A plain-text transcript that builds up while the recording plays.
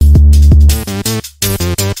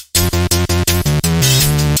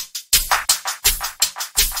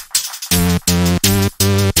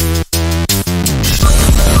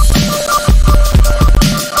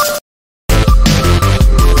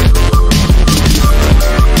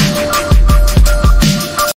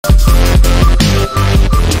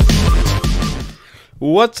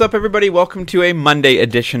What's up, everybody? Welcome to a Monday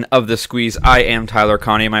edition of The Squeeze. I am Tyler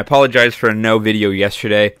Connie. I apologize for no video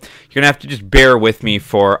yesterday. You're going to have to just bear with me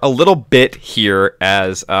for a little bit here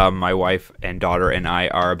as my wife and daughter and I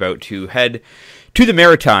are about to head to the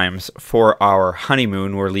Maritimes for our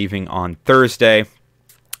honeymoon. We're leaving on Thursday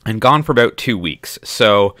and gone for about 2 weeks.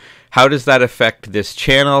 So how does that affect this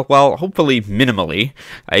channel? Well, hopefully minimally.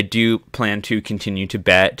 I do plan to continue to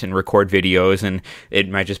bet and record videos, and it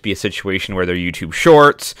might just be a situation where they're YouTube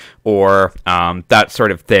shorts or that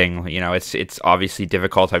sort of thing. You know, it's obviously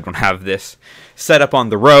difficult. I don't have this set up on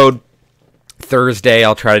the road. Thursday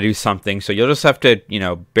I'll try to do something, so you'll just have to,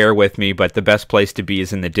 bear with me, but the best place to be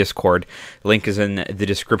is in the Discord. Link is in the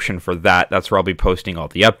description for that. That's where I'll be posting all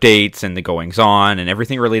the updates and the goings on and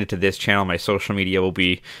everything related to this channel. My social media will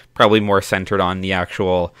be probably more centered on the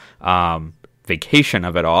actual vacation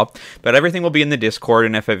of it all, but everything will be in the Discord,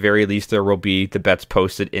 and if at very least there will be the bets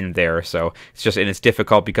posted in there. So it's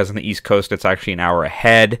difficult because on the East Coast it's actually an hour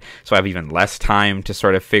ahead, so I have even less time to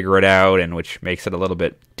sort of figure it out, and which makes it a little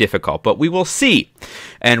bit difficult, but we will see,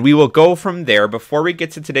 and we will go from there. Before we get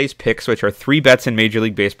to today's picks, which are 3 bets in Major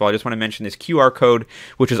League Baseball, I just want to mention this QR code,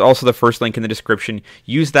 which is also the first link in the description.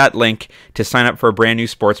 Use that link to sign up for a brand new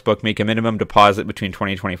sportsbook. Make a minimum deposit between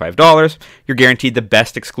 $20 and $25. You're guaranteed the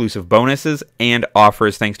best exclusive bonuses and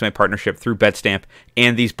offers thanks to my partnership through BetStamp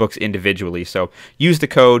and these books individually. So use the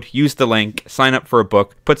code, use the link, sign up for a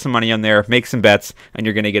book, put some money on there, make some bets, and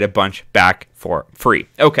you're going to get a bunch back for free.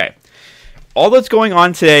 Okay. All that's going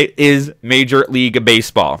on today is Major League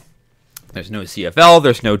Baseball. There's no CFL,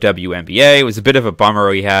 there's no WNBA. It was a bit of a bummer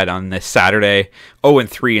we had on this Saturday.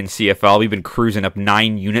 0-3 in CFL. We've been cruising up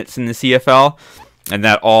 9 units in the CFL, and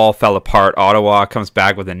that all fell apart. Ottawa comes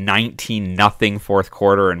back with a 19-0 fourth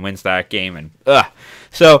quarter and wins that game. And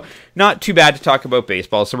So not too bad to talk about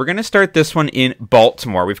baseball. So we're going to start this one in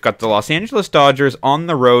Baltimore. We've got the Los Angeles Dodgers on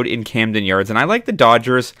the road in Camden Yards, and I like the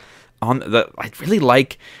Dodgers I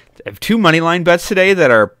have 2 money line bets today that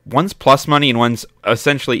are one's plus money and one's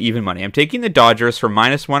essentially even money. I'm taking the Dodgers for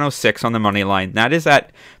minus 106 on the money line. That is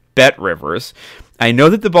at Bet Rivers. I know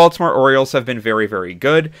that the Baltimore Orioles have been very, very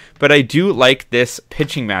good, but I do like this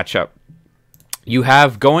pitching matchup. You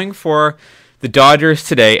have going for the Dodgers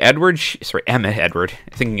today, Emmett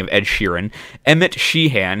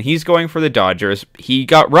Sheehan. He's going for the Dodgers. He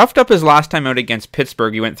got roughed up his last time out against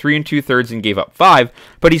Pittsburgh. He went 3 2/3 and gave up 5,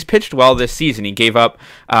 but he's pitched well this season. He gave up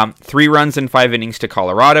 3 runs in 5 innings to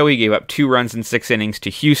Colorado. He gave up 2 runs in 6 innings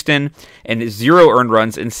to Houston, and 0 earned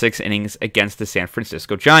runs in 6 innings against the San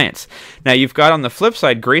Francisco Giants. Now you've got on the flip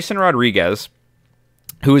side Grayson Rodriguez,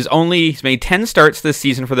 he's made 10 starts this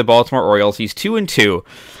season for the Baltimore Orioles. He's 2-2.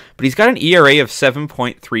 But he's got an ERA of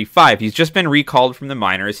 7.35. He's just been recalled from the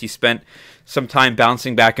minors. He spent some time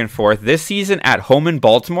bouncing back and forth. This season at home in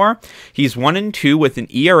Baltimore, he's 1-2 with an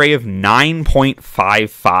ERA of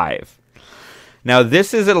 9.55. Now,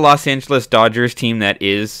 this is a Los Angeles Dodgers team that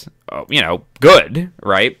is, good,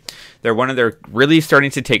 right? They're really starting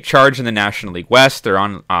to take charge in the National League West. They're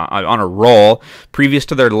on a roll. Previous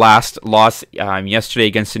to their last loss yesterday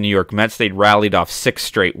against the New York Mets, they'd rallied off 6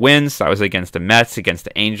 straight wins. That was against the Mets, against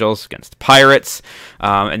the Angels, against the Pirates.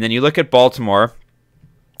 And then you look at Baltimore,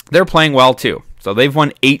 they're playing well too. So they've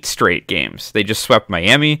won 8 straight games. They just swept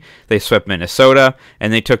Miami, they swept Minnesota,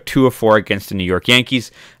 and they took 2 of 4 against the New York Yankees.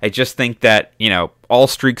 I just think that, all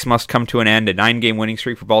streaks must come to an end. A 9-game winning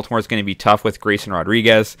streak for Baltimore is going to be tough with Grayson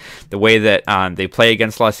Rodriguez. The way that they play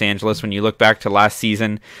against Los Angeles, when you look back to last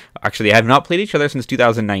season, actually they have not played each other since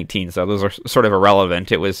 2019, so those are sort of irrelevant.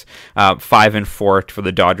 It was 5-4 for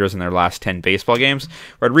the Dodgers in their last 10 baseball games.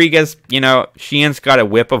 Rodriguez, Sheehan's got a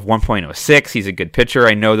whip of 1.06. He's a good pitcher.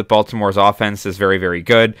 I know that Baltimore's offense is very, very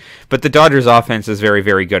good, but the Dodgers' offense is very,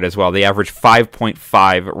 very good as well. They average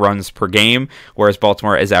 5.5 runs per game, whereas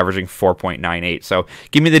Baltimore is averaging 4.98. So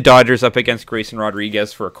give me the Dodgers up against Grayson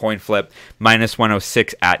Rodriguez for a coin flip, minus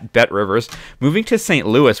 106 at Bet Rivers. Moving to St.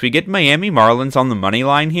 Louis, we get Miami Marlins on the money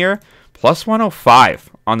line here, plus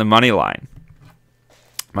 105 on the money line.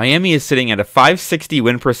 Miami is sitting at a 560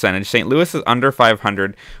 win percentage. St. Louis is under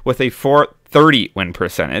 500 with a 430 win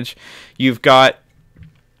percentage. You've got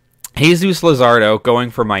Jesus Luzardo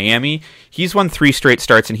going for Miami. He's won 3 straight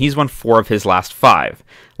starts, and he's won 4 of his last 5.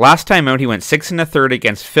 Last time out, he went 6 1/3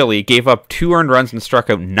 against Philly, gave up 2 earned runs, and struck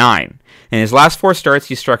out 9. In his last 4 starts,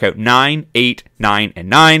 he struck out 9, 8, 9, and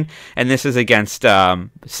 9, and this is against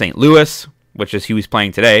St. Louis, which is who he's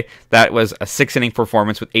playing today. That was a 6-inning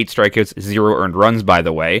performance with 8 strikeouts, 0 earned runs, by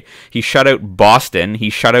the way. He shut out Boston. He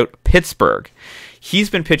shut out Pittsburgh.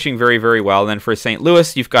 he's been pitching very, very well. And then for St.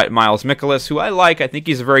 Louis, you've got Miles Mikolas, who I like. I think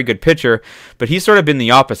he's a very good pitcher, but he's sort of been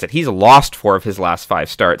the opposite. He's lost 4 of his last 5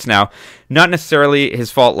 starts. Now, not necessarily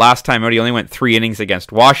his fault last time out. He only went 3 innings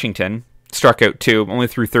against Washington, struck out 2, only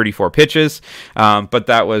threw 34 pitches, but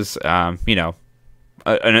that was, an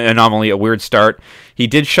anomaly, a weird start. He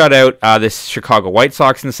did shut out this Chicago White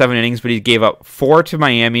Sox in 7 innings, but he gave up 4 to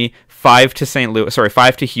Miami, 5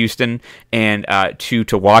 to Houston, and 2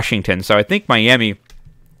 to Washington. So I think Miami,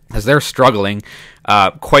 as they're struggling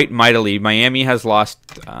quite mightily, Miami has lost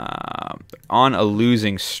on a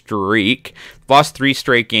losing streak. Lost 3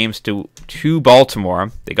 straight games to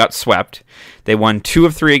Baltimore. They got swept. They won 2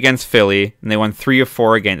 of 3 against Philly, and they won 3 of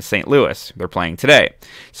 4 against St. Louis. They're playing today.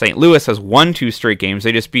 St. Louis has won 2 straight games.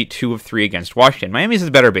 They just beat 2 of 3 against Washington. Miami's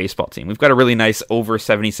a better baseball team. We've got a really nice over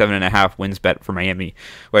 77.5 wins bet for Miami,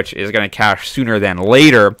 which is going to cash sooner than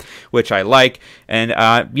later, which I like. And,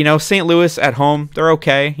 St. Louis at home, they're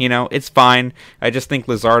okay. It's fine. I just think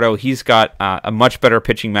Luzardo, he's got a much better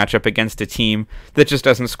pitching matchup against a team that just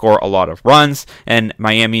doesn't score a lot of runs. And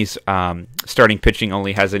Miami's starting pitching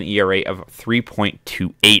only has an ERA of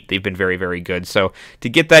 3.28. They've been very, very good. So to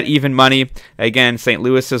get that even money, again, St.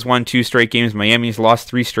 Louis has won 2 straight games. Miami's lost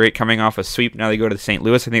 3 straight coming off a sweep. Now they go to St.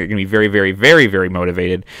 Louis. I think they're going to be very, very, very, very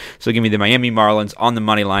motivated. So give me the Miami Marlins on the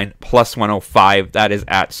money line, plus 105. That is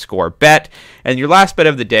at Score Bet. And your last bet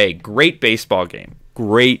of the day, great baseball game.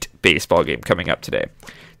 Great baseball game coming up today.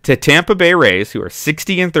 To Tampa Bay Rays, who are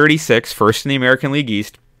 60-36, first in the American League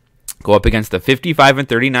East, go up against the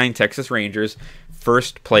 55-39 Texas Rangers,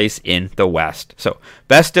 first place in the West. So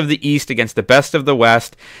best of the East against the best of the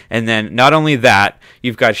West. And then not only that,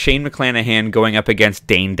 you've got Shane McClanahan going up against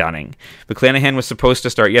Dane Dunning. McClanahan was supposed to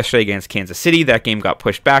start yesterday against Kansas City. That game got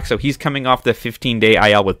pushed back, so he's coming off the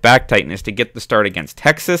 15-day IL with back tightness to get the start against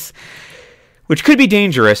Texas, which could be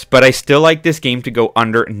dangerous, but I still like this game to go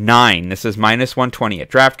under 9. This is minus 120 at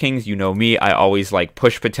DraftKings. You know me, I always like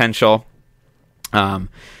push potential.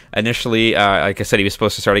 Initially, like I said, he was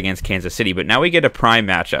supposed to start against Kansas City, but now we get a prime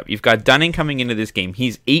matchup. You've got Dunning coming into this game.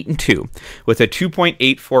 He's 8-2 with a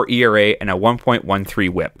 2.84 ERA and a 1.13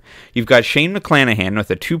 WHIP. You've got Shane McClanahan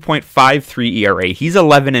with a 2.53 ERA. He's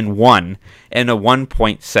 11-1 and a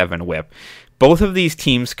 1.7 WHIP. Both of these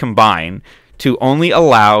teams combine to only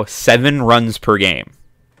allow 7 runs per game.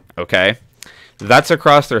 Okay? That's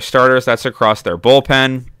across their starters. That's across their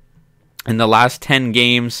bullpen. In the last 10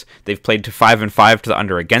 games, they've played to 5-5 to the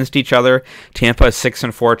under against each other. Tampa is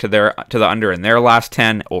 6-4 to the under in their last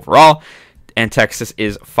 10 overall, and Texas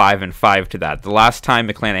is 5-5 to that. The last time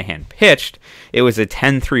McClanahan pitched, it was a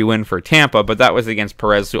 10-3 win for Tampa, but that was against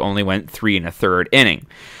Perez, who only went 3 1/3 inning.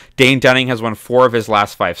 Dane Dunning has won 4 of his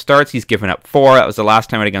last 5 starts. He's given up 4. That was the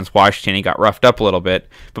last time against Washington. He got roughed up a little bit,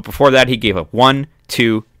 but before that, he gave up 1,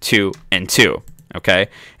 2, 2, and 2. Okay,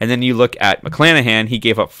 and then you look at McClanahan. He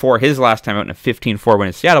gave up 4 his last time out in a 15-4 win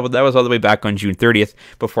in Seattle, but that was all the way back on June 30th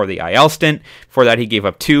before the IL stint. Before that, he gave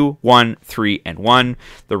up 2, 1, 3, and 1.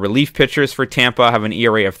 The relief pitchers for Tampa have an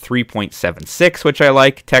ERA of 3.76, which I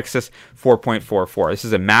like. Texas, 4.44. This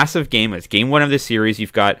is a massive game. It's game 1 of the series.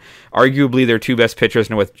 You've got arguably their 2 best pitchers,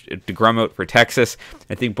 now with DeGrom out for Texas.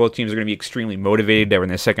 I think both teams are going to be extremely motivated there in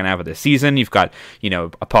the second half of the season. You've got,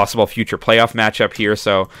 a possible future playoff matchup here.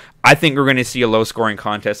 So I think we're going to see a low-scoring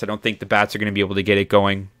contest. I don't think the bats are going to be able to get it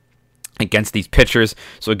going against these pitchers,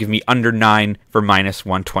 so give me under 9 for minus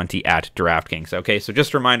 120 at DraftKings. Okay, so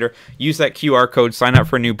just a reminder, use that QR code, sign up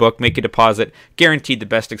for a new book, make a deposit, guaranteed the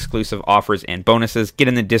best exclusive offers and bonuses. Get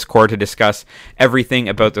in the Discord to discuss everything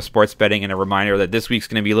about the sports betting, and a reminder that this week's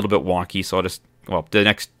going to be a little bit wonky, so the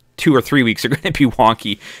next 2 or 3 weeks are going to be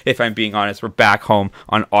wonky, if I'm being honest. We're back home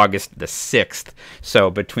on August the 6th,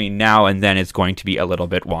 so between now and then it's going to be a little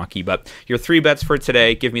bit wonky. But your 3 bets for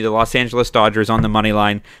today, give me the Los Angeles Dodgers on the money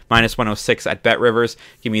line, minus 106 at Bet Rivers.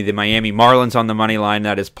 Give me the Miami Marlins on the money line,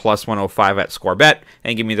 that is plus 105 at Score Bet.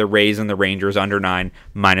 And give me the Rays and the Rangers under 9,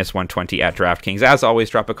 minus 120 at DraftKings. As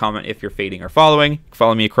always, drop a comment if you're fading or following.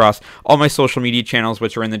 Follow me across all my social media channels,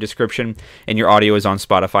 which are in the description, and your audio is on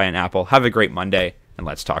Spotify and Apple. Have a great Monday, and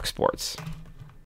let's talk sports.